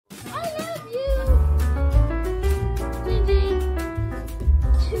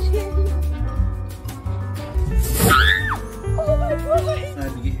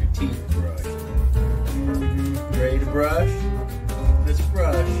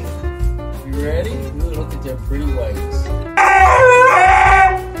You ready? Ooh, look at your pretty whites.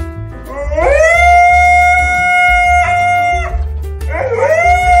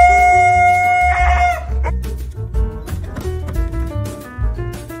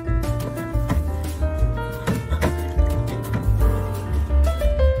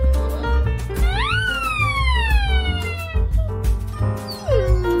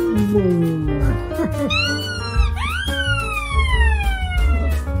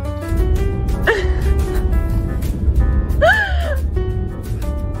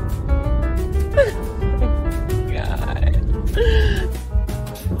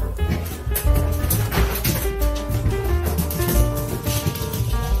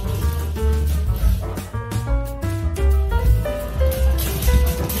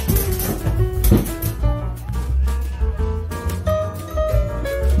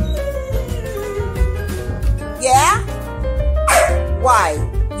 Yeah? Why?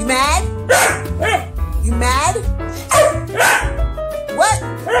 You mad? You mad? What?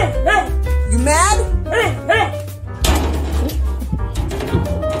 You mad?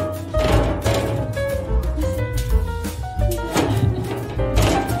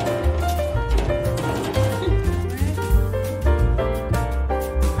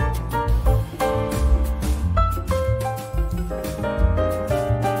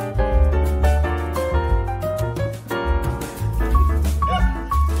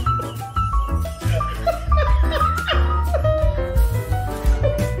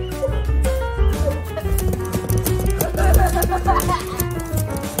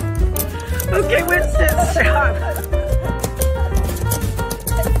 Okay, Winston, stop.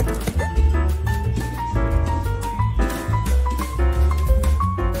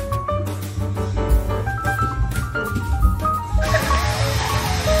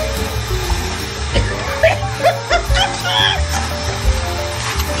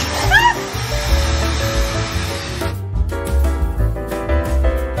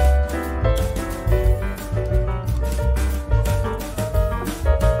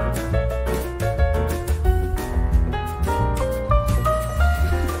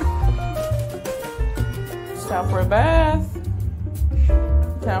 Time for a bath.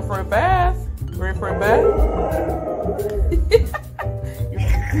 Time for a bath. Ready for a bath?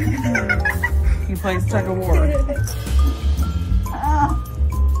 You play tug of war.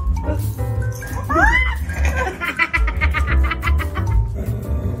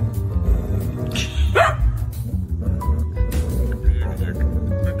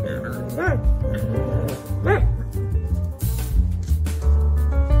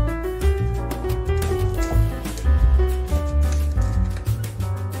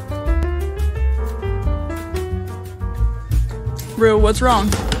 Rue, what's wrong?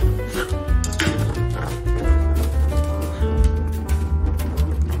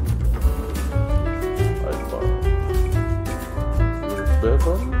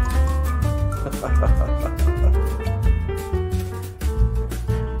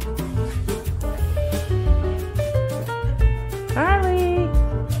 Harry.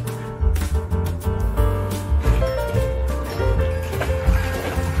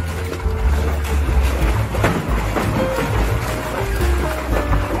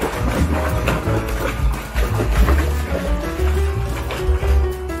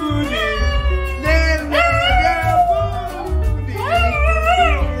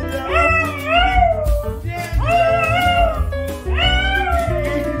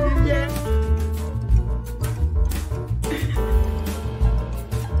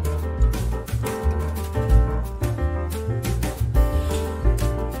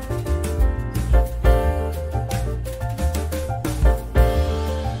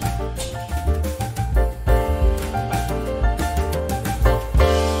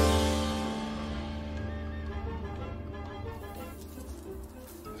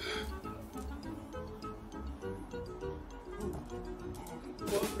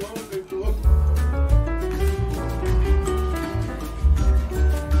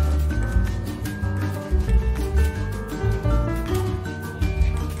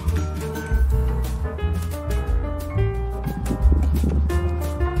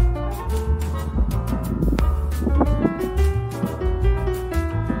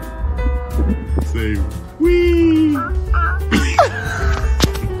 Say, wee!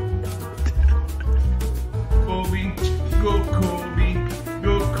 Kobe, go Kobe,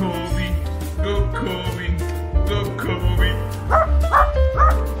 go Kobe, go Kobe, go Kobe.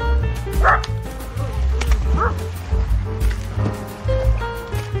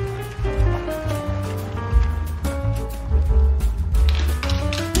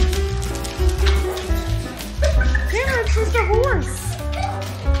 Yeah, it's just a horse.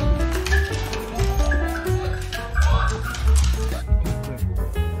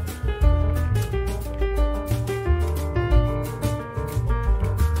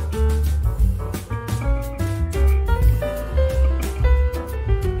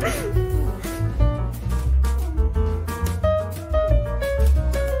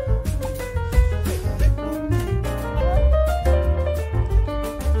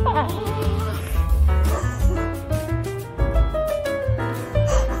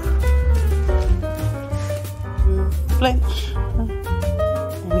 flinch.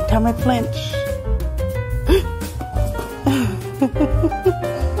 Anytime I flinch.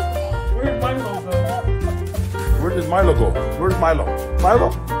 Where'd Milo go? Where did Milo go? Where's Milo? Milo?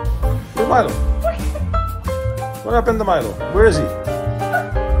 Where's Milo? What happened to Milo? Where is he?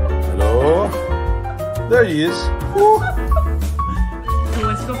 Hello? There he is. Woo. Who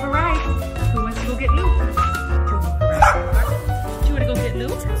wants to go for a ride? Who wants to go get Luke? Do you want to go get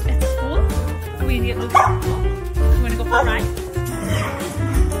Luke at school? Are we going to get Luke at school? Do you want to go for a ride?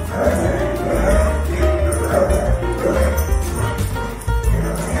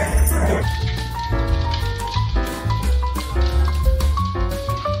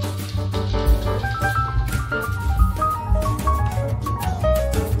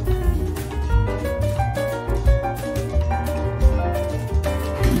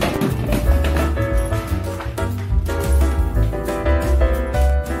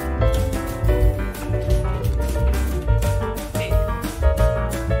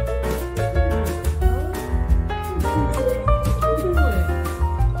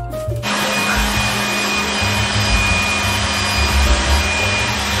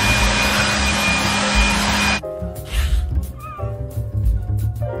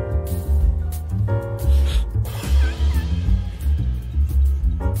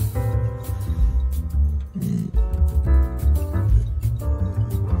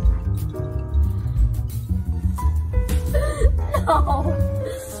 No,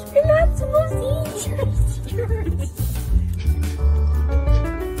 you're not supposed to eat yours.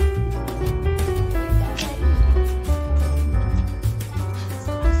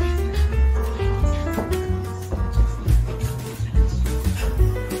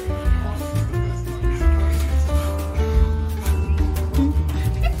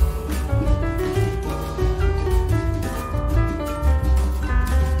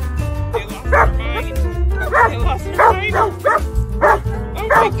 I lost my mind. Oh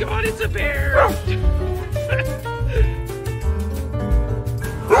my god, it's a bear!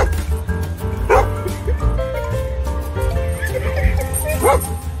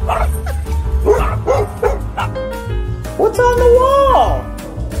 What's on the wall?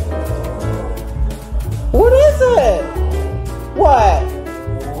 What is it? What?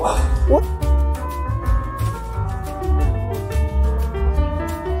 What?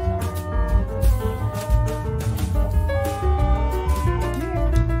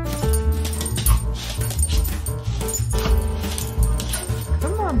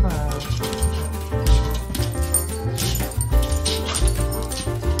 Come on, bud.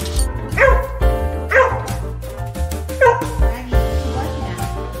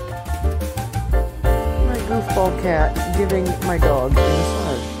 My goofball cat giving my dog a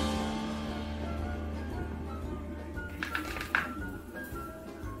massage.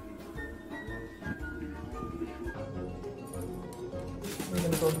 We're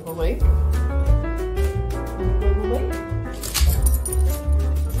gonna go to the lake.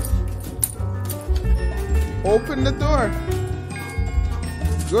 Open the door.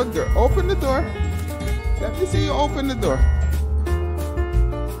 Good girl. Open the door. Let me see you open the door.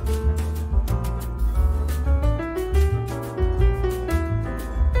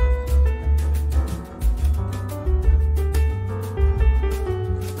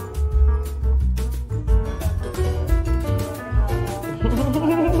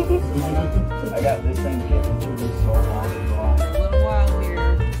 I got this thing given to me so long ago. For a little while here.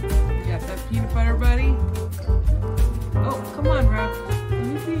 You got that peanut butter, buddy? Oh, come on, Rob. Let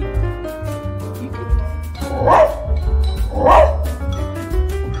me see. You can...